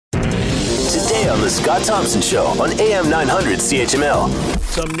weekday on The Scott Thompson Show on AM 900 CHML.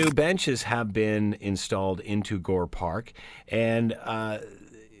 Some new benches have been installed into Gore Park, and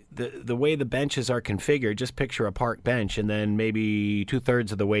the way the benches are configured, just picture a park bench and then maybe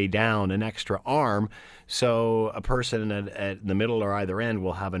 2/3 of the way down an extra arm, so a person at the middle or either end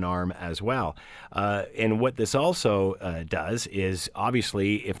will have an arm as well. And what this also does is,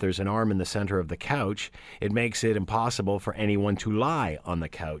 obviously, if there's an arm in the center of the couch, it makes it impossible for anyone to lie on the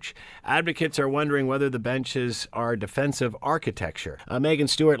couch. Advocates are wondering whether the benches are defensive architecture. Megan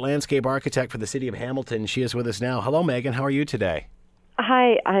Stewart, landscape architect for the City of Hamilton, she is with us now. Hello, Megan. How are you today?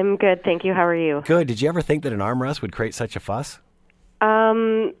 Hi, I'm good, thank you. How are you? Good. Did you ever think that an armrest would create such a fuss?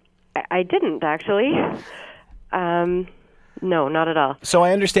 I didn't, actually. No, not at all. So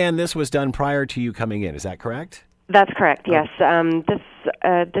I understand this was done prior to you coming in. Is that correct? That's correct, yes.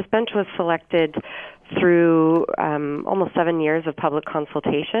 This bench was selected through almost 7 years of public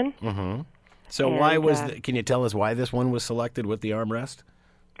consultation. Mm-hmm. So can you tell us why this one was selected with the armrest?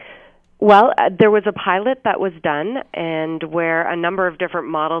 Well, there was a pilot that was done, and where a number of different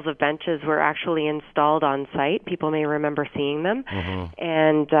models of benches were actually installed on site. People may remember seeing them. Mm-hmm.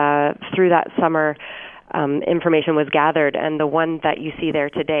 And through that summer, information was gathered, and the one that you see there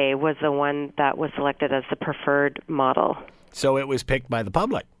today was the one that was selected as the preferred model. So it was picked by the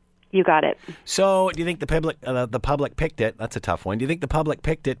public? You got it. So do you think the public picked it? That's a tough one. Do you think the public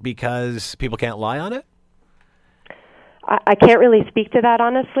picked it because people can't lie on it? I can't really speak to that,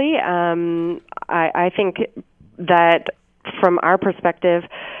 honestly. I think that from our perspective,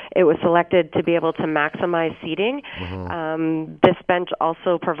 it was selected to be able to maximize seating. Mm-hmm. This bench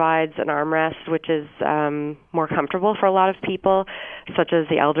also provides an armrest, which is more comfortable for a lot of people, such as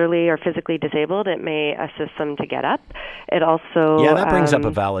the elderly or physically disabled. It may assist them to get up. It also... Yeah, that brings up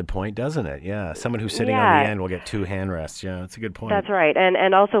a valid point, doesn't it? Yeah, someone who's sitting on the end will get two hand rests. Yeah, that's a good point. That's right.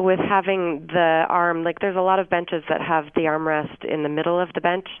 And also with having the arm, like there's a lot of benches that have the armrest in the middle of the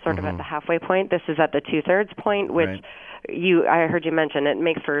bench, sort of at the halfway point. This is at the 2/3 point, which... Right. I heard you mention it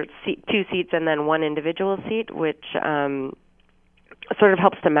makes for two seats and then one individual seat, which sort of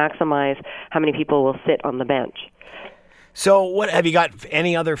helps to maximize how many people will sit on the bench. So what have you got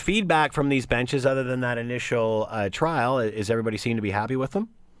any other feedback from these benches other than that initial trial? Is everybody seem to be happy with them?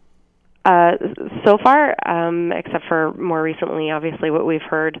 So far, except for more recently, obviously, what we've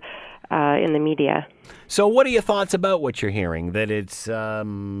heard in the media. So what are your thoughts about what you're hearing, that it's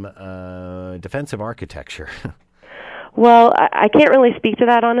defensive architecture? Well, I can't really speak to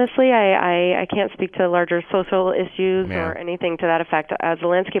that, honestly. I can't speak to larger social issues or anything to that effect. As a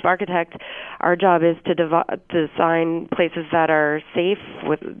landscape architect, our job is to design places that are safe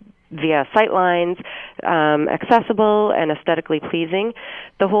via sight lines, accessible and aesthetically pleasing.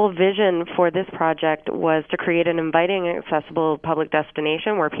 The whole vision for this project was to create an inviting and accessible public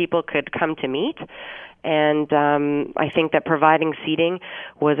destination where people could come to meet. And I think that providing seating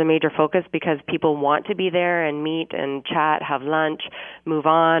was a major focus because people want to be there and meet and chat, have lunch, move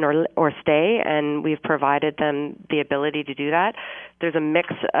on, or stay, and we've provided them the ability to do that. There's a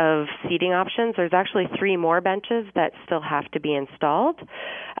mix of seating options. There's actually 3 more benches that still have to be installed.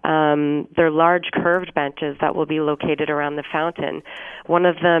 They're large curved benches that will be located around the fountain. One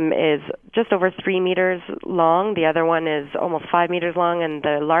of them is just over 3 meters long. The other one is almost 5 meters long, and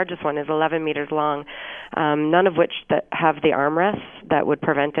the largest one is 11 meters long. None of which that have the armrests that would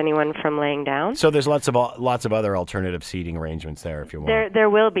prevent anyone from laying down. So there's lots of other alternative seating arrangements there if you want. There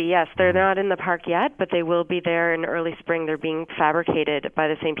will be, yes. They're not in the park yet, but they will be there in early spring. They're being fabricated by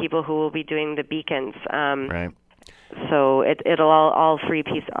the same people who will be doing the beacons. Right. So it'll all 3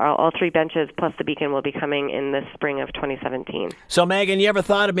 benches plus the beacon will be coming in the spring of 2017. So Megan, you ever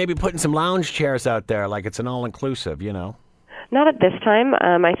thought of maybe putting some lounge chairs out there, like it's an all-inclusive, you know? Not at this time.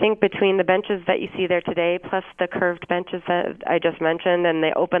 I think between the benches that you see there today, plus the curved benches that I just mentioned, and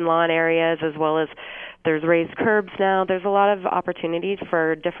the open lawn areas, as well as there's raised curbs now, there's a lot of opportunities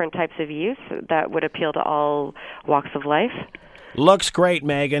for different types of use that would appeal to all walks of life. Looks great,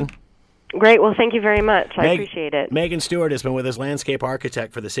 Megan. Great. Well, thank you very much. I appreciate it. Megan Stewart has been with us, landscape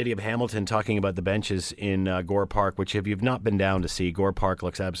architect for the City of Hamilton, talking about the benches in Gore Park, which if you've not been down to see, Gore Park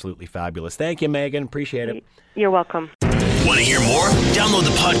looks absolutely fabulous. Thank you, Megan. Appreciate it. You're welcome. Want to hear more? Download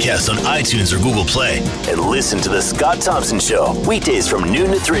the podcast on iTunes or Google Play and listen to The Scott Thompson Show weekdays from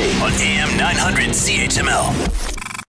noon to 3 on AM 900 CHML.